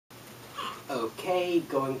Okay,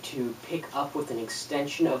 going to pick up with an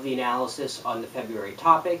extension of the analysis on the February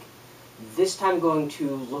topic. This time going to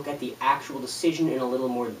look at the actual decision in a little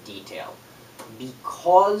more detail.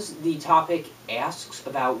 Because the topic asks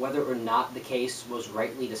about whether or not the case was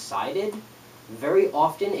rightly decided, very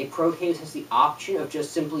often a pro case has the option of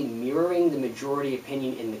just simply mirroring the majority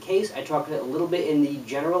opinion in the case. I talked a little bit in the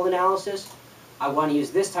general analysis. I want to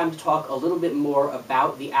use this time to talk a little bit more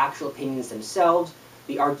about the actual opinions themselves,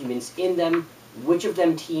 the arguments in them, which of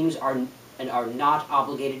them teams are and are not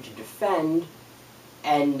obligated to defend,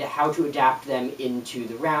 and how to adapt them into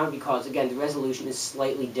the round, because again, the resolution is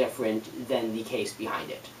slightly different than the case behind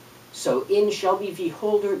it. So in Shelby v.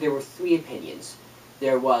 Holder, there were three opinions.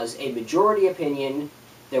 There was a majority opinion,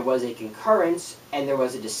 there was a concurrence, and there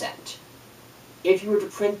was a dissent. If you were to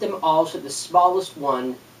print them all so the smallest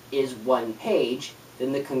one is 1 page,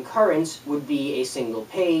 then the concurrence would be a single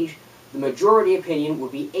page, the majority opinion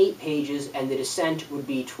would be 8 pages, and the dissent would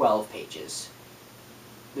be 12 pages.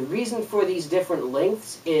 The reason for these different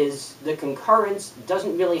lengths is the concurrence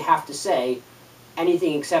doesn't really have to say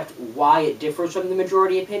anything except why it differs from the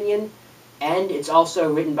majority opinion, and it's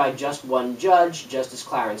also written by just one judge, Justice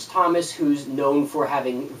Clarence Thomas, who's known for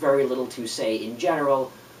having very little to say in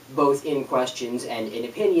general, both in questions and in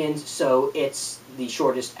opinions, so it's the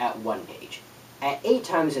shortest at 1 page. At 8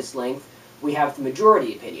 times its length, we have the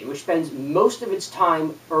majority opinion, which spends most of its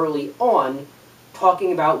time early on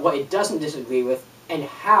talking about what it doesn't disagree with and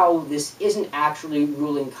how this isn't actually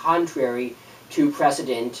ruling contrary to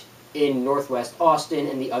precedent in Northwest Austin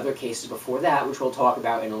and the other cases before that, which we'll talk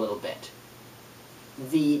about in a little bit.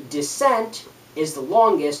 The dissent is the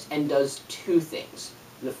longest and does 2 things.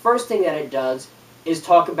 The first thing that it does is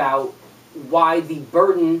talk about why the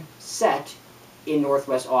burden set in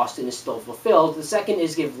Northwest Austin is still fulfilled. The second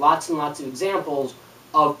is give lots and lots of examples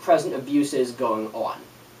of present abuses going on.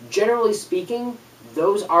 Generally speaking,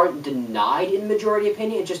 those aren't denied in the majority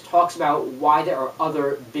opinion. It just talks about why there are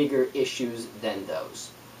other bigger issues than those.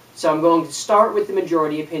 So I'm going to start with the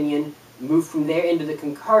majority opinion, move from there into the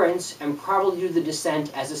concurrence, and probably do the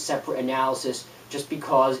dissent as a separate analysis just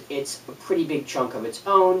because it's a pretty big chunk of its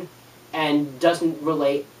own and doesn't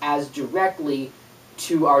relate as directly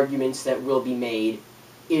to arguments that will be made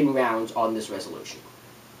in rounds on this resolution.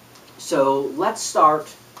 So let's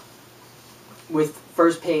start with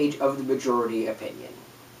first page of the majority opinion.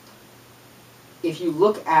 If you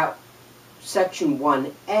look at section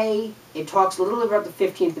 1A, it talks a little bit about the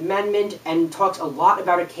 15th Amendment and talks a lot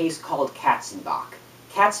about a case called Katzenbach.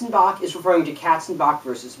 Katzenbach is referring to Katzenbach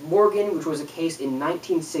versus Morgan, which was a case in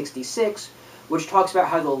 1966, which talks about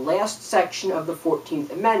how the last section of the 14th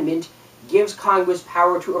Amendment gives Congress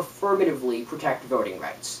power to affirmatively protect voting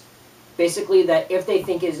rights. Basically, that if they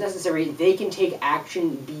think it is necessary, they can take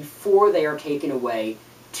action before they are taken away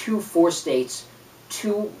to force states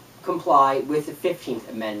to comply with the 15th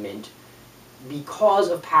Amendment because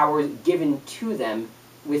of powers given to them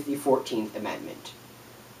with the 14th Amendment.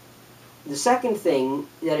 The second thing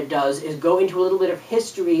that it does is go into a little bit of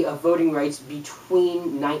history of voting rights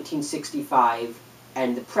between 1965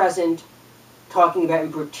 and the present, talking about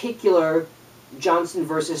in particular Johnson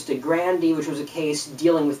versus DeGrande, which was a case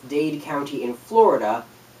dealing with Dade County in Florida,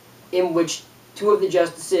 in which 2 of the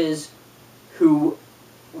justices who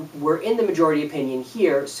were in the majority opinion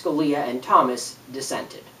here, Scalia and Thomas,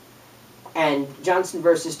 dissented. And Johnson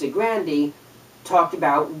versus DeGrande talked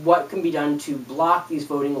about what can be done to block these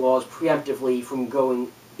voting laws preemptively from going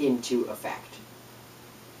into effect.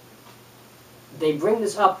 They bring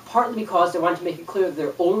this up partly because they want to make it clear that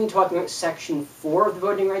they're only talking about Section 4 of the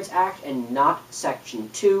Voting Rights Act and not Section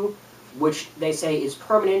 2, which they say is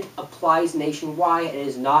permanent, applies nationwide, and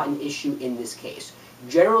is not an issue in this case.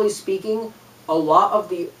 Generally speaking, a lot of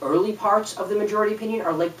the early parts of the majority opinion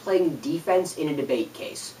are like playing defense in a debate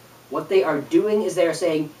case. What they are doing is they are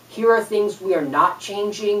saying, here are things we are not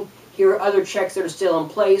changing, here are other checks that are still in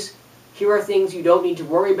place, here are things you don't need to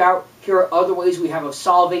worry about, here are other ways we have of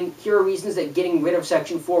solving, here are reasons that getting rid of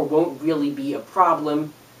Section 4 won't really be a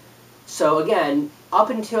problem. So again, up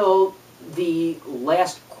until the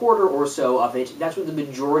last quarter or so of it, that's what the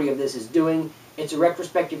majority of this is doing. It's a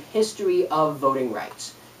retrospective history of voting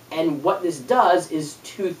rights. And what this does is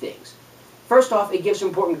 2 things. First off, it gives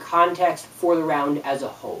important context for the round as a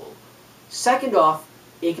whole. Second off,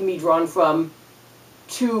 it can be drawn from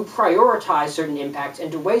to prioritize certain impacts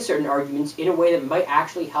and to weigh certain arguments in a way that might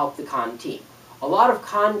actually help the con team. A lot of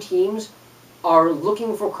con teams are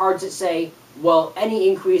looking for cards that say, well, any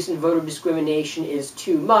increase in voter discrimination is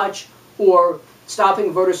too much, or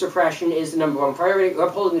stopping voter suppression is the #1 priority, or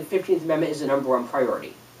upholding the 15th Amendment is the #1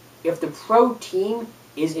 priority. If the pro team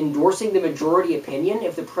is endorsing the majority opinion,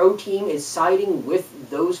 if the pro team is siding with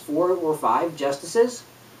those 4 or 5 justices,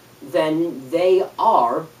 then they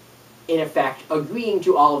are, in effect, agreeing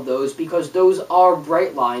to all of those, because those are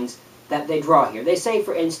bright lines that they draw here. They say,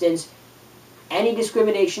 for instance, any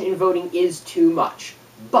discrimination in voting is too much,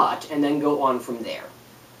 but, and then go on from there.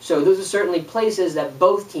 So those are certainly places that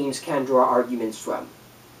both teams can draw arguments from.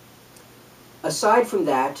 Aside from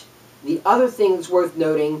that, the other thing that's worth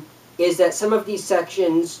noting is that some of these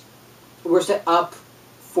sections were set up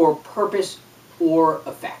for purpose or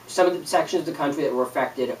effect. Some of the sections of the country that were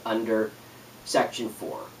affected under Section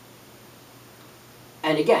 4.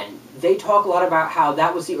 And again, they talk a lot about how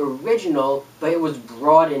that was the original, but it was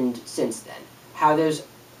broadened since then. How there's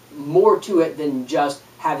more to it than just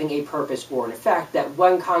having a purpose or an effect, that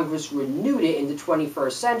when Congress renewed it in the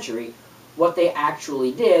 21st century, what they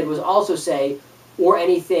actually did was also say, or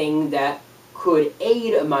anything that could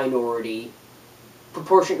aid a minority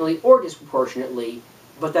proportionately or disproportionately,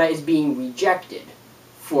 but that is being rejected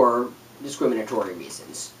for discriminatory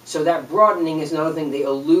reasons. So that broadening is another thing they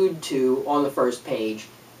allude to on the first page,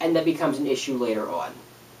 and that becomes an issue later on.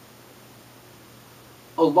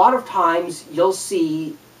 A lot of times you'll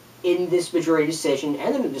see in this majority decision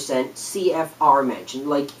and in the dissent CFR mentioned.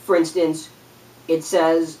 Like, for instance, it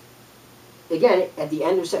says, again, at the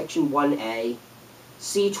end of Section 1A,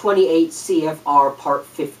 C28 CFR Part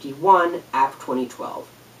 51, Act 2012.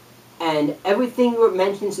 And everything that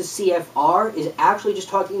mentions the CFR is actually just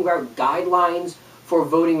talking about guidelines for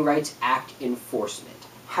Voting Rights Act enforcement.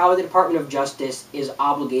 How the Department of Justice is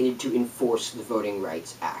obligated to enforce the Voting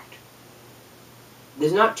Rights Act.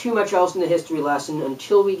 There's not too much else in the history lesson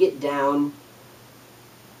until we get down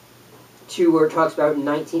to where it talks about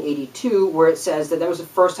 1982, where it says that was the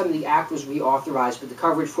first time the Act was reauthorized, but the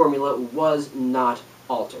coverage formula was not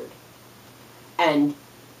altered. And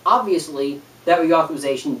obviously, that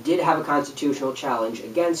reauthorization did have a constitutional challenge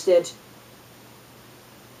against it.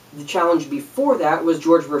 The challenge before that was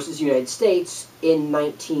George versus United States in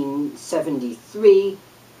 1973,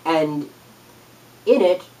 and in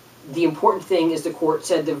it, the important thing is the court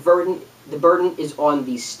said the burden is on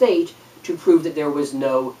the state to prove that there was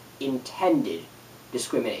no intended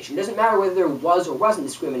discrimination. It doesn't matter whether there was or wasn't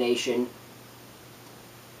discrimination,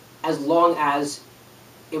 as long as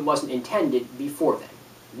it wasn't intended before then.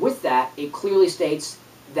 With that, it clearly states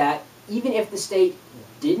that even if the state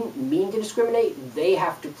didn't mean to discriminate, they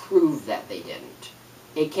have to prove that they didn't.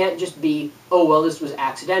 It can't just be, oh, well, this was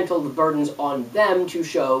accidental. The burden's on them to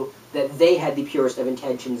show that they had the purest of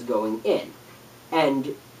intentions going in.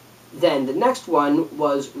 And then the next one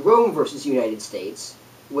was Rome versus United States,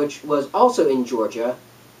 which was also in Georgia,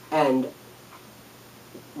 and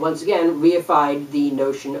once again reified the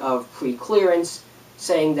notion of pre-clearance,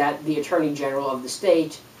 saying that the Attorney General of the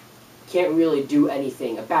state can't really do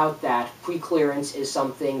anything about that. Pre-clearance is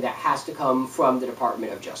something that has to come from the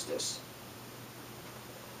Department of Justice.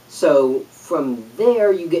 So from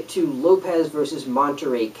there you get to Lopez versus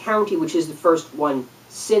Monterey County, which is the first one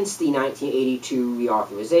since the 1982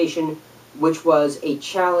 reauthorization, which was a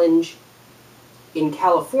challenge in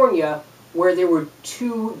California where there were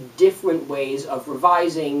 2 different ways of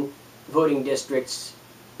revising voting districts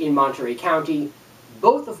in Monterey County,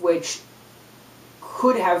 both of which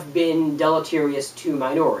could have been deleterious to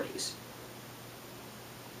minorities.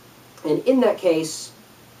 And in that case,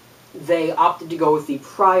 they opted to go with the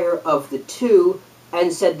prior of the 2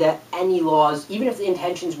 and said that any laws, even if the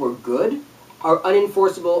intentions were good, are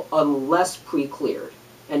unenforceable unless pre-cleared.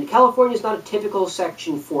 And California is not a typical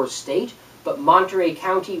Section 4 state, but Monterey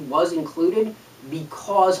County was included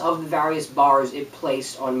because of the various bars it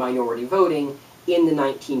placed on minority voting in the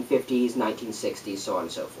 1950s, 1960s, so on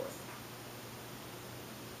and so forth.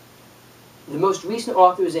 The most recent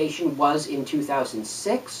authorization was in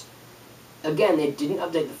 2006. Again, they didn't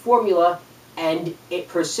update the formula, and it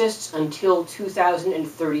persists until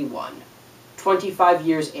 2031, 25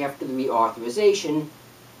 years after the reauthorization,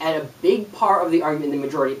 and a big part of the argument in the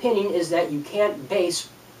majority opinion is that you can't base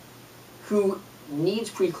who needs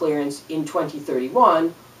preclearance in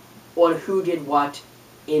 2031 on who did what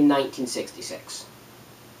in 1966.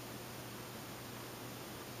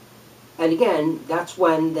 And again, that's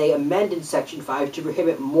when they amended Section 5 to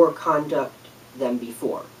prohibit more conduct than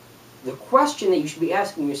before. The question that you should be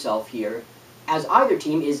asking yourself here, as either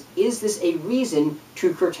team, is this a reason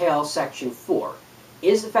to curtail Section 4?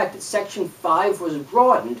 Is the fact that Section 5 was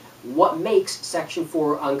broadened what makes Section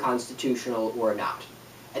 4 unconstitutional or not?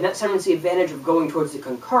 And that's sometimes the advantage of going towards the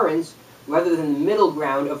concurrence rather than the middle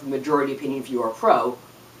ground of the majority opinion if you are pro,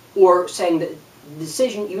 or saying that the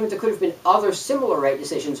decision, even if there could have been other similar right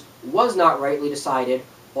decisions, was not rightly decided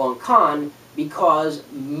on con, because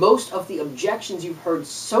most of the objections you've heard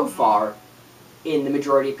so far in the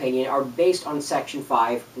majority opinion are based on Section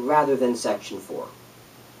 5 rather than Section 4.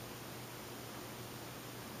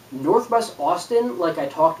 Northwest Austin, like I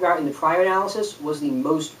talked about in the prior analysis, was the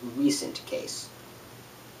most recent case.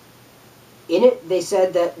 In it, they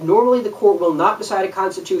said that normally the court will not decide a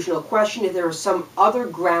constitutional question if there is some other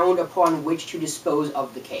ground upon which to dispose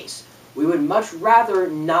of the case. We would much rather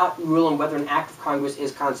not rule on whether an act of Congress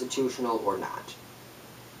is constitutional or not.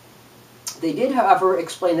 They did, however,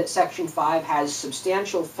 explain that Section 5 has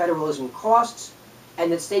substantial federalism costs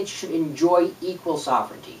and that states should enjoy equal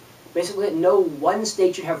sovereignty. Basically, that no one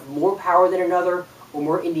state should have more power than another or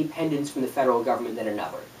more independence from the federal government than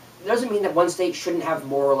another. It doesn't mean that one state shouldn't have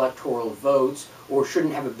more electoral votes or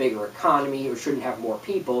shouldn't have a bigger economy or shouldn't have more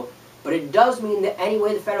people, but it does mean that any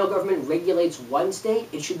way the federal government regulates one state,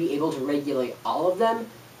 it should be able to regulate all of them,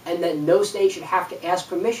 and that no state should have to ask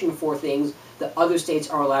permission for things that other states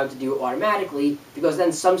are allowed to do automatically, because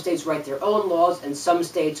then some states write their own laws, and some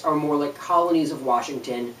states are more like colonies of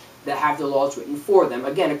Washington that have their laws written for them,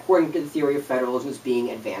 again, according to the theory of federalism that's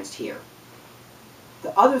being advanced here.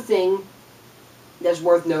 The other thing that's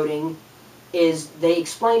worth noting is they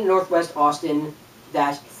explain in Northwest Austin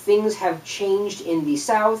that things have changed in the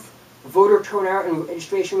South. Voter turnout and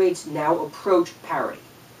registration rates now approach parity.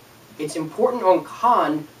 It's important on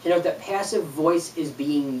Con to note that passive voice is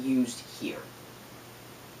being used here.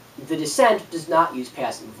 The dissent does not use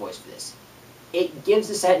passive voice for this. It gives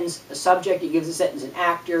the sentence a subject, it gives the sentence an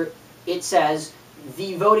actor. It says,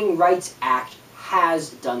 the Voting Rights Act has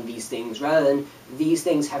done these things, rather than these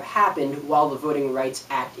things have happened while the Voting Rights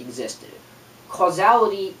Act existed.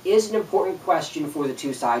 Causality is an important question for the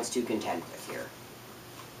two sides to contend with here.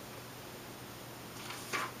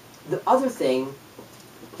 The other thing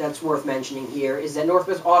that's worth mentioning here is that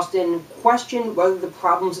Northwest Austin questioned whether the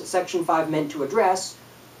problems that Section 5 meant to address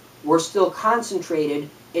were still concentrated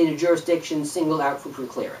in a jurisdiction singled out for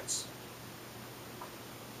preclearance.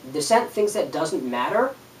 Dissent thinks that doesn't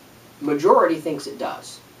matter. Majority thinks it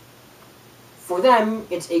does. For them,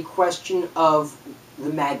 it's a question of the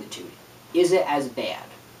magnitude. Is it as bad?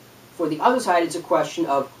 For the other side, it's a question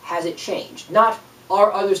of, has it changed? Not,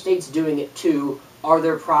 are other states doing it too? Are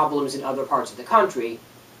there problems in other parts of the country?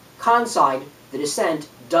 Con side, the dissent,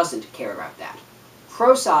 doesn't care about that.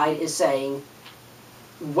 Pro side is saying,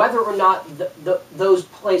 whether or not those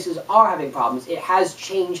places are having problems, it has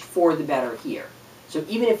changed for the better here. So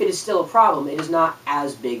even if it is still a problem, it is not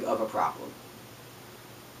as big of a problem.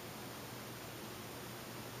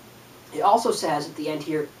 It also says at the end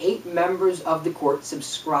here, 8 members of the court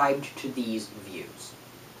subscribed to these views.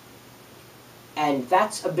 And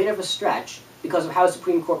that's a bit of a stretch because of how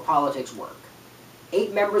Supreme Court politics work.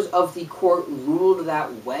 8 members of the court ruled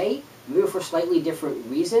that way, maybe for slightly different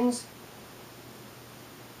reasons.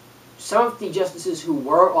 Some of the justices who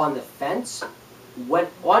were on the fence went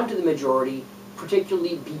on to the majority,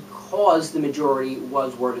 particularly because the majority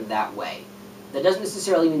was worded that way. That doesn't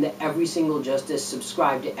necessarily mean that every single justice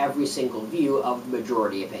subscribed to every single view of the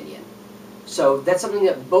majority opinion. So that's something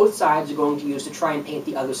that both sides are going to use to try and paint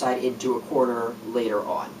the other side into a corner later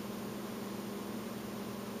on.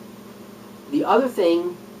 The other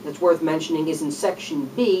thing that's worth mentioning is in Section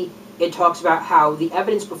B, it talks about how the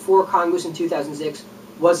evidence before Congress in 2006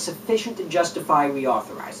 was sufficient to justify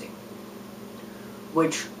reauthorizing,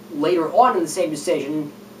 which later on in the same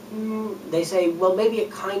decision, they say, well, maybe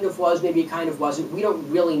it kind of was, maybe it kind of wasn't. We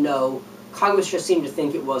don't really know. Congress just seemed to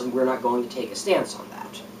think it was, and we're not going to take a stance on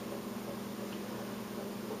that.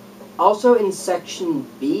 Also in Section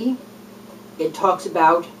B, it talks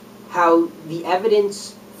about how the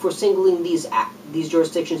evidence for singling these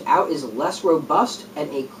jurisdictions out is less robust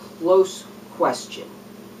and a close question.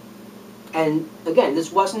 And again,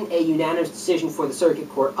 this wasn't a unanimous decision for the Circuit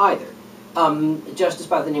Court either. A justice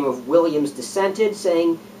by the name of Williams dissented,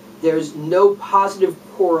 saying there's no positive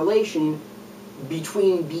correlation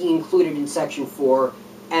between being included in Section 4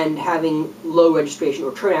 and having low registration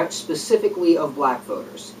or turnout specifically of black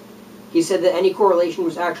voters. He said that any correlation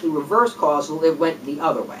was actually reverse causal, it went the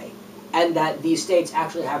other way, and that these states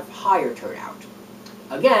actually have higher turnout.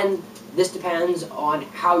 Again, this depends on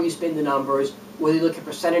how you spin the numbers, whether you look at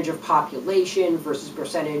percentage of population versus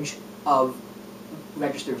percentage of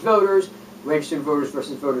registered voters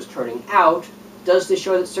versus voters turning out. Does this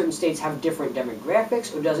show that certain states have different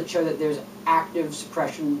demographics, or does it show that there's active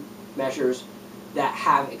suppression measures that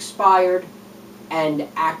have expired and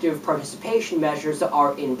active participation measures that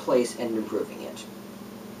are in place and improving it?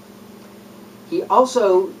 He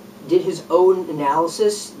also did his own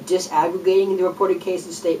analysis, disaggregating the reported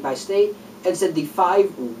cases state by state, and said the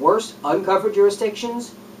 5 worst uncovered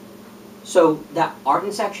jurisdictions So that aren't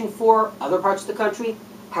in Section 4, other parts of the country,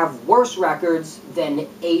 have worse records than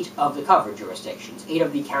 8 of the covered jurisdictions, 8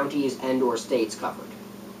 of the counties and or states covered.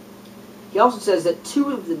 He also says that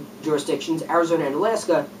 2 of the jurisdictions, Arizona and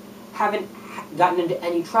Alaska, haven't gotten into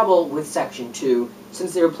any trouble with Section 2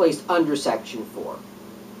 since they were placed under Section 4.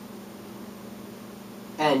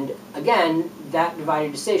 And again, that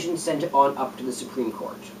divided decision sent it on up to the Supreme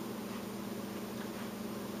Court.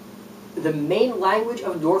 The main language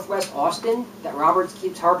of Northwest Austin that Roberts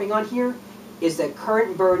keeps harping on here is that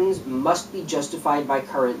current burdens must be justified by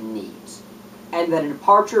current needs, and that a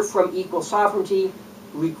departure from equal sovereignty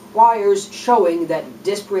requires showing that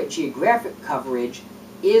disparate geographic coverage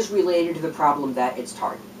is related to the problem that it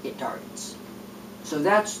targets. So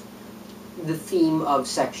that's the theme of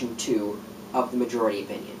Section 2 of the majority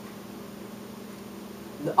opinion.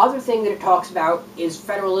 The other thing that it talks about is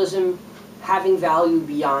federalism having value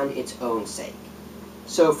beyond its own sake.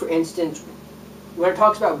 So, for instance, when it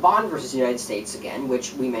talks about Bond versus the United States again,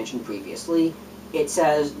 which we mentioned previously, it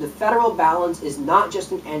says the federal balance is not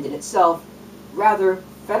just an end in itself, rather,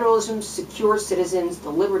 federalism secures citizens the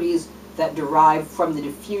liberties that derive from the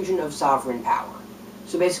diffusion of sovereign power.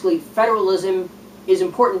 So basically, federalism is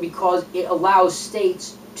important because it allows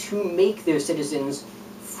states to make their citizens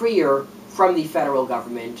freer from the federal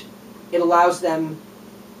government. It allows them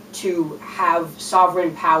to have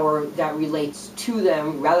sovereign power that relates to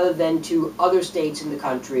them rather than to other states in the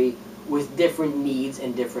country with different needs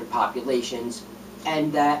and different populations,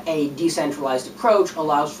 and that a decentralized approach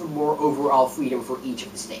allows for more overall freedom for each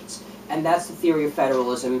of the states. And that's the theory of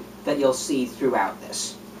federalism that you'll see throughout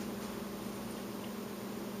this.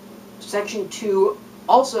 Section 2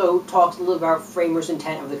 also talks a little about framers'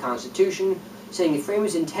 intent of the Constitution, saying the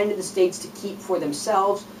framers intended the states to keep for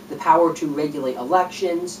themselves the power to regulate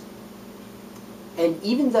elections. And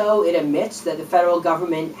even though it admits that the federal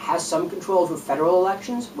government has some control over federal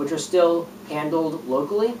elections, which are still handled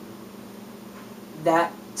locally,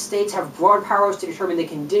 that states have broad powers to determine the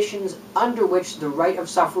conditions under which the right of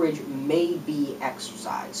suffrage may be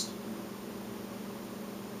exercised.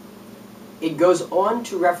 It goes on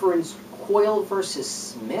to reference Coyle versus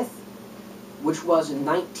Smith, which was a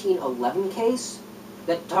 1911 case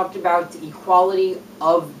that talked about the equality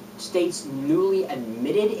of states newly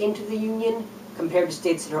admitted into the Union compared to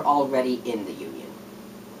states that are already in the Union.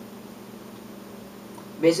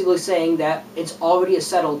 Basically saying that it's already a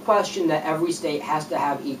settled question that every state has to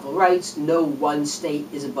have equal rights, no one state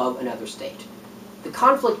is above another state. The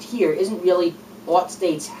conflict here isn't really ought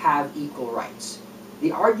states have equal rights.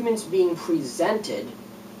 The arguments being presented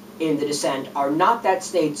in the dissent are not that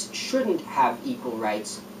states shouldn't have equal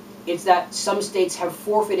rights, it's that some states have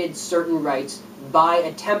forfeited certain rights by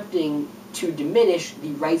attempting to diminish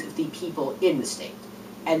the rights of the people in the state.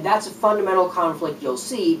 And that's a fundamental conflict you'll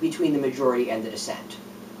see between the majority and the dissent.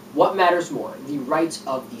 What matters more, the rights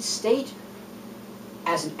of the state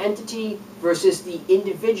as an entity versus the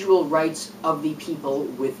individual rights of the people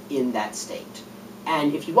within that state?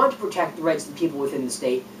 And if you want to protect the rights of the people within the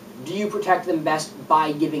state, do you protect them best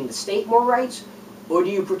by giving the state more rights, or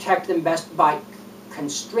do you protect them best by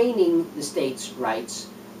constraining the state's rights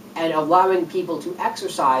and allowing people to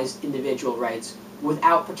exercise individual rights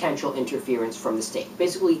without potential interference from the state?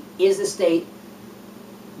 Basically, is the state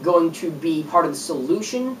going to be part of the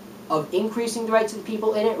solution of increasing the rights of the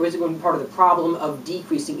people in it, or is it going to be part of the problem of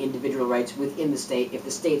decreasing individual rights within the state if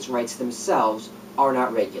the state's rights themselves are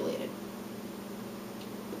not regulated?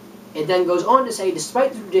 It then goes on to say,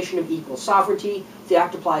 despite the tradition of equal sovereignty, the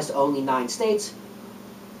act applies to only 9 states.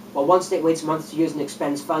 While one state waits months to years and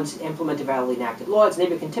expends funds to implement a validly enacted law, its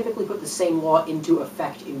neighbor can typically put the same law into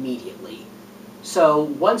effect immediately. So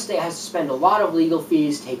one state has to spend a lot of legal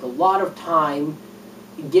fees, take a lot of time,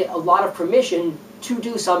 get a lot of permission to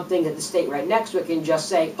do something that the state right next to it can just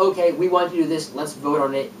say, okay, we want to do this, let's vote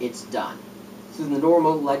on it, it's done, through the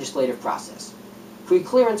normal legislative process.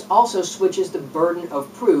 Preclearance also switches the burden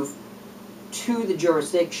of proof to the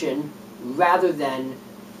jurisdiction rather than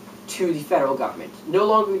to the federal government. No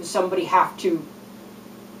longer does somebody have to,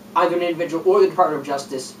 either an individual or the Department of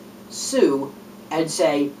Justice, sue and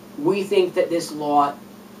say, we think that this law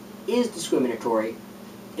is discriminatory.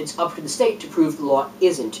 It's up to the state to prove the law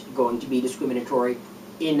isn't going to be discriminatory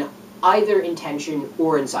in either intention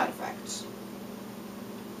or in side effects.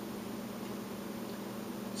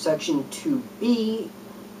 Section 2B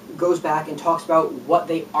goes back and talks about what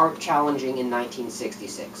they aren't challenging in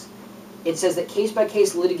 1966. It says that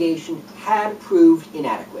case-by-case litigation had proved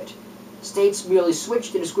inadequate. States merely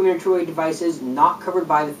switched to discriminatory devices not covered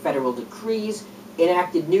by the federal decrees,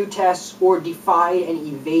 enacted new tests, or defied and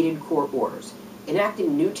evaded court orders.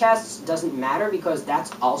 Enacting new tests doesn't matter because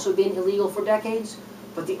that's also been illegal for decades,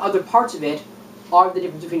 but the other parts of it are the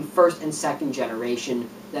difference between first and second generation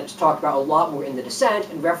that's talked about a lot more in the dissent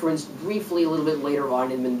and referenced briefly a little bit later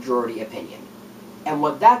on in the majority opinion. And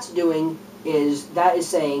what that's doing is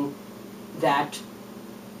saying that,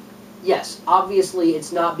 yes, obviously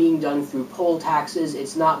it's not being done through poll taxes,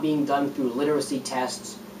 it's not being done through literacy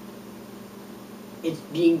tests, it's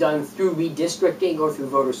being done through redistricting or through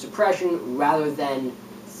voter suppression rather than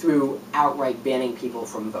through outright banning people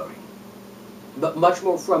from voting, but much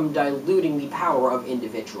more from diluting the power of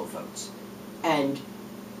individual votes. And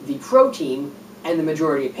the pro team and the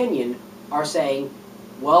majority opinion are saying,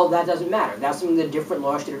 well, that doesn't matter. That's something that different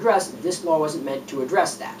laws should address. This law wasn't meant to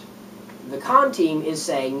address that. The con team is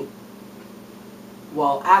saying,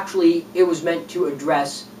 well, actually, it was meant to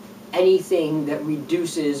address anything that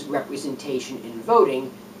reduces representation in voting,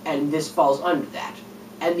 and this falls under that.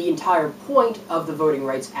 And the entire point of the Voting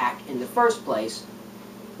Rights Act in the first place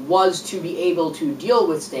was to be able to deal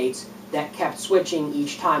with states that kept switching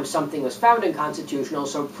each time something was found unconstitutional,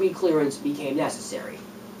 so pre-clearance became necessary.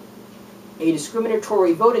 A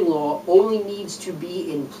discriminatory voting law only needs to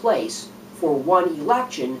be in place for one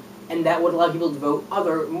election, and that would allow people to vote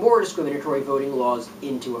other, more discriminatory voting laws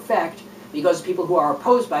into effect, because people who are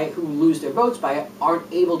opposed by it, who lose their votes by it,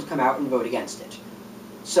 aren't able to come out and vote against it.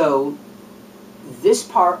 So this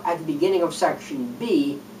part at the beginning of Section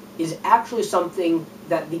B is actually something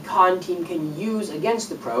that the con team can use against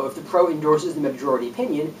the pro if the pro endorses the majority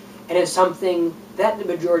opinion, and it's something that the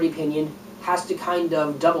majority opinion has to kind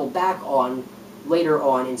of double back on later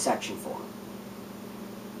on in Section 4.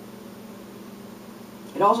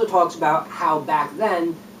 It also talks about how back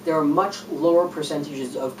then there are much lower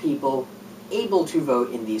percentages of people able to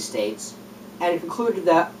vote in these states, and it concluded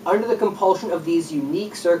that under the compulsion of these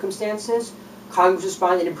unique circumstances, Congress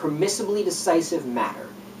responded in a permissibly decisive manner.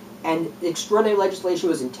 And the extraordinary legislation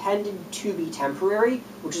was intended to be temporary,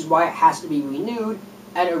 which is why it has to be renewed,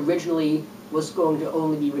 and originally was going to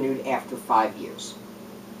only be renewed after 5 years.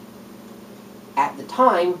 At the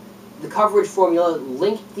time, the coverage formula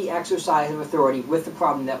linked the exercise of authority with the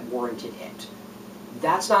problem that warranted it.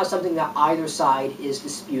 That's not something that either side is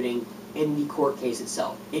disputing in the court case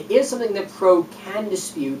itself. It is something that pro can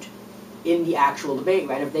dispute in the actual debate,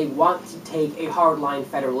 right? If they want to take a hardline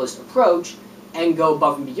federalist approach and go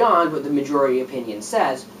above and beyond what the majority opinion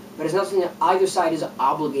says, but it's not something that either side is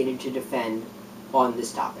obligated to defend on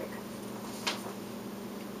this topic.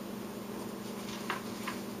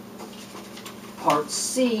 Part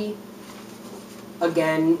C,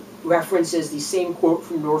 again, references the same quote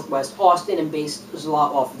from Northwest Austin and bases a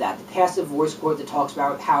lot off of that. The passive voice quote that talks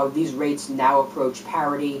about how these rates now approach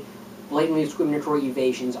parity, blatantly discriminatory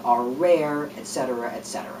evasions are rare, etc.,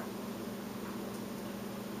 etc.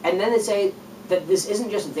 And then they say that this isn't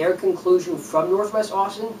just their conclusion from Northwest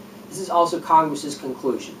Austin, this is also Congress's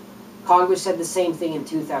conclusion. Congress said the same thing in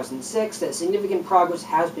 2006, that significant progress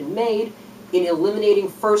has been made in eliminating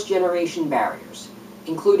first-generation barriers,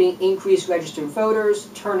 including increased registered voters,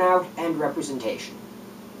 turnout, and representation.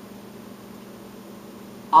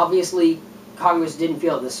 Obviously, Congress didn't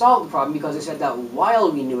feel this solved the problem because they said that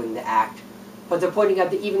while renewing the act, but they're pointing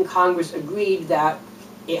out that even Congress agreed that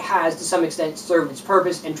it has, to some extent, served its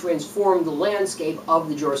purpose and transformed the landscape of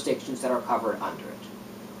the jurisdictions that are covered under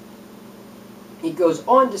it. It goes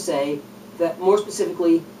on to say that, more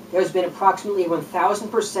specifically, there has been approximately a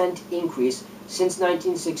 1,000% increase since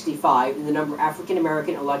 1965 in the number of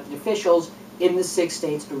African-American elected officials in the 6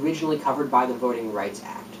 states originally covered by the Voting Rights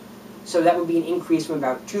Act. So that would be an increase from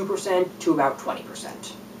about 2% to about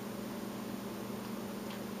 20%.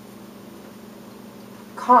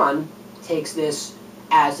 Con takes this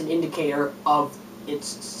as an indicator of its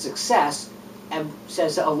success and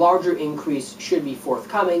says that a larger increase should be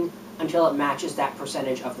forthcoming until it matches that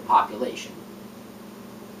percentage of the population.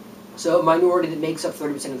 So a minority that makes up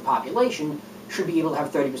 30% of the population should be able to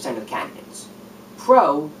have 30% of the candidates.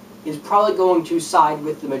 Pro is probably going to side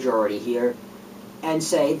with the majority here and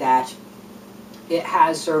say that it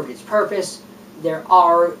has served its purpose, there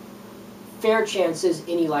are fair chances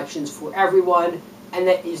in elections for everyone, and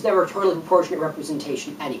that is never totally proportionate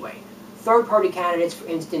representation anyway. Third-party candidates, for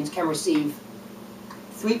instance, can receive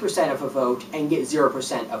 3% of a vote and get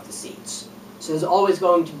 0% of the seats. So there's always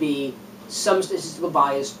going to be some statistical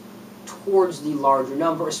bias towards the larger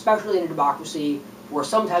number, especially in a democracy where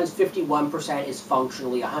sometimes 51% is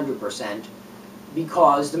functionally 100%,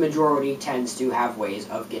 because the majority tends to have ways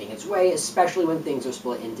of getting its way, especially when things are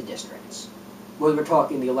split into districts. Whether we're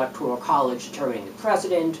talking the Electoral College determining the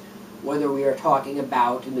president, whether we are talking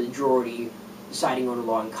about the majority deciding on a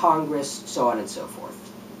law in Congress, so on and so forth.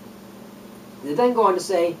 They then go on to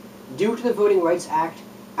say, due to the Voting Rights Act,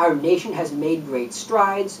 our nation has made great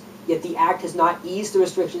strides, yet the Act has not eased the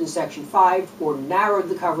restrictions in Section 5 or narrowed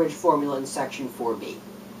the coverage formula in Section 4B.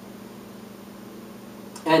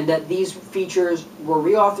 And that these features were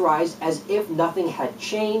reauthorized as if nothing had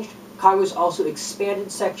changed. Congress also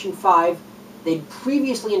expanded Section 5. They'd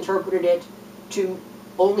previously interpreted it to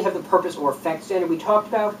only have the purpose or effect standard we talked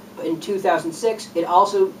about, but in 2006 it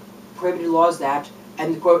also prohibited laws that,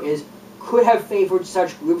 and the quote is, could have favored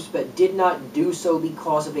such groups but did not do so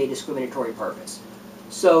because of a discriminatory purpose.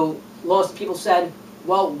 So laws that people said,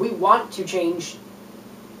 well, we want to change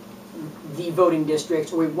the voting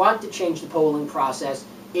districts, or we want to change the polling process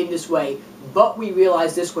in this way, but we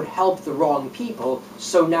realize this would help the wrong people,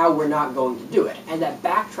 so now we're not going to do it. And that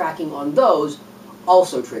backtracking on those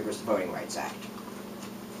also triggers the Voting Rights Act.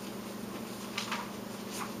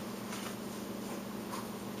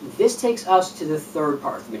 This takes us to the third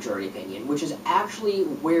part of the majority opinion, which is actually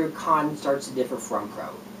where con starts to differ from pro.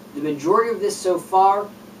 The majority of this so far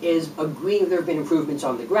is agreeing that there have been improvements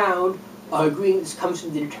on the ground, agreeing this comes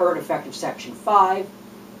from the deterrent effect of Section 5.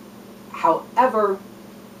 However,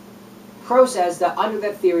 pro says that under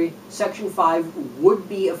that theory, Section 5 would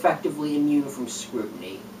be effectively immune from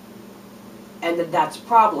scrutiny. And that that's a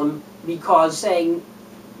problem because saying,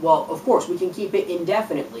 well, of course, we can keep it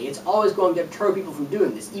indefinitely. It's always going to deter people from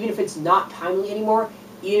doing this. Even if it's not timely anymore,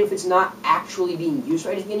 even if it's not actually being used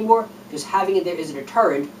for anything anymore, just having it there as a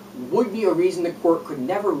deterrent would be a reason the court could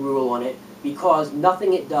never rule on it because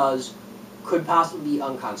nothing it does could possibly be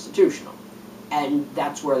unconstitutional. And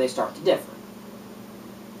that's where they start to differ.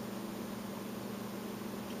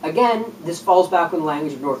 Again, this falls back on the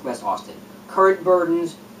language of Northwest Austin. Current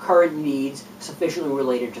burdens, current needs, sufficiently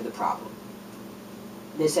related to the problem.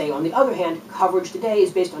 They say, on the other hand, coverage today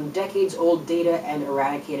is based on decades-old data and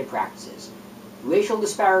eradicated practices. Racial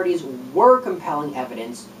disparities were compelling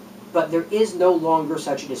evidence, but there is no longer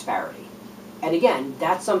such a disparity. And again,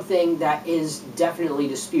 that's something that is definitely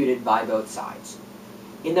disputed by both sides.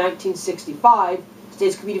 In 1965,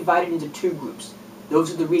 states could be divided into two groups. Those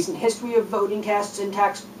with the recent history of voting tests and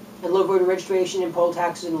tax and low voter registration and poll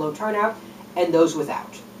taxes and low turnout, and those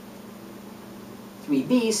without.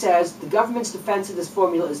 3b says the government's defense of this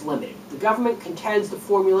formula is limited. The government contends the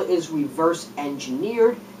formula is reverse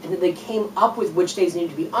engineered and that they came up with which states need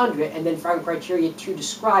to be under it and then found criteria to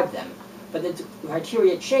describe them. But the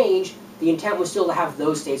criteria changed, the intent was still to have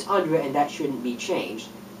those states under it and that shouldn't be changed.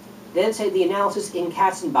 Then say the analysis in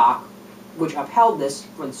Katzenbach, which upheld this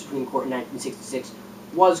from the Supreme Court in 1966,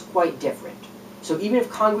 was quite different. So even if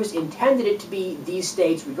Congress intended it to be these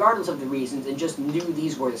states, regardless of the reasons, and just knew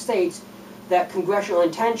these were the states, that congressional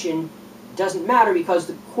intention doesn't matter because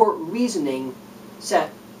the court reasoning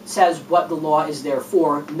says what the law is there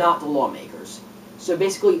for, not the lawmakers. So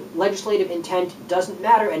basically, legislative intent doesn't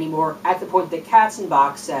matter anymore at the point that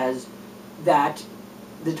Katzenbach says that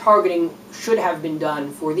the targeting should have been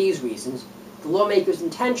done for these reasons. The lawmakers'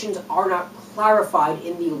 intentions are not clarified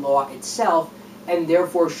in the law itself, and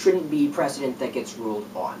therefore shouldn't be precedent that gets ruled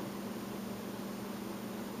on.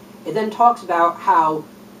 It then talks about how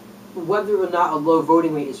whether or not a low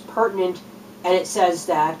voting rate is pertinent, and it says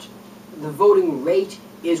that the voting rate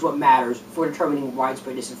is what matters for determining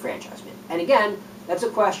widespread disenfranchisement. And again, that's a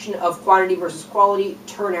question of quantity versus quality,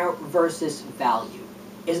 turnout versus value.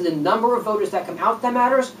 Is it the number of voters that come out that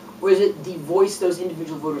matters, or is it the voice those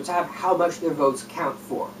individual voters have, how much their votes count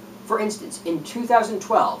for? For instance, in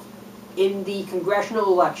 2012, in the congressional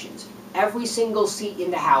elections, every single seat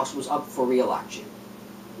in the House was up for re-election.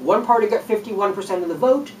 One party got 51% of the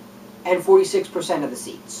vote, and 46% of the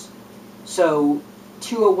seats. So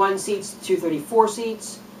 201 seats, 234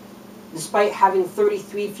 seats, despite having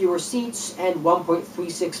 33 fewer seats and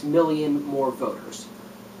 1.36 million more voters.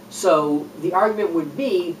 So the argument would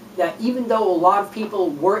be that even though a lot of people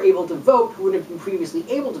were able to vote who would have been previously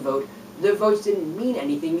able to vote, their votes didn't mean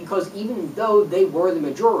anything because even though they were the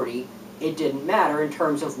majority, it didn't matter in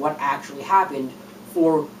terms of what actually happened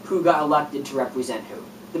for who got elected to represent who.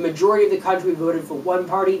 The majority of the country voted for one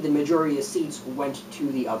party, the majority of the seats went to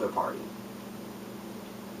the other party.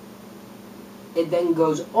 It then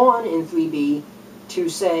goes on in 3b to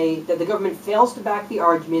say that the government fails to back the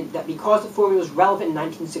argument that because the formula was relevant in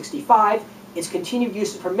 1965, its continued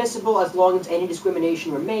use is permissible as long as any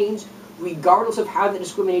discrimination remains, regardless of how the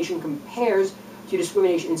discrimination compares to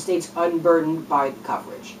discrimination in states unburdened by the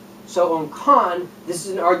coverage. So on con, this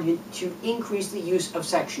is an argument to increase the use of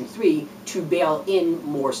Section 3 to bail in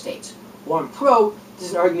more states. On pro, this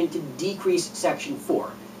is an argument to decrease Section 4.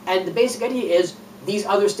 And the basic idea is these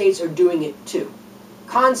other states are doing it too.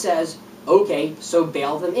 Con says, okay, so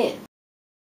bail them in.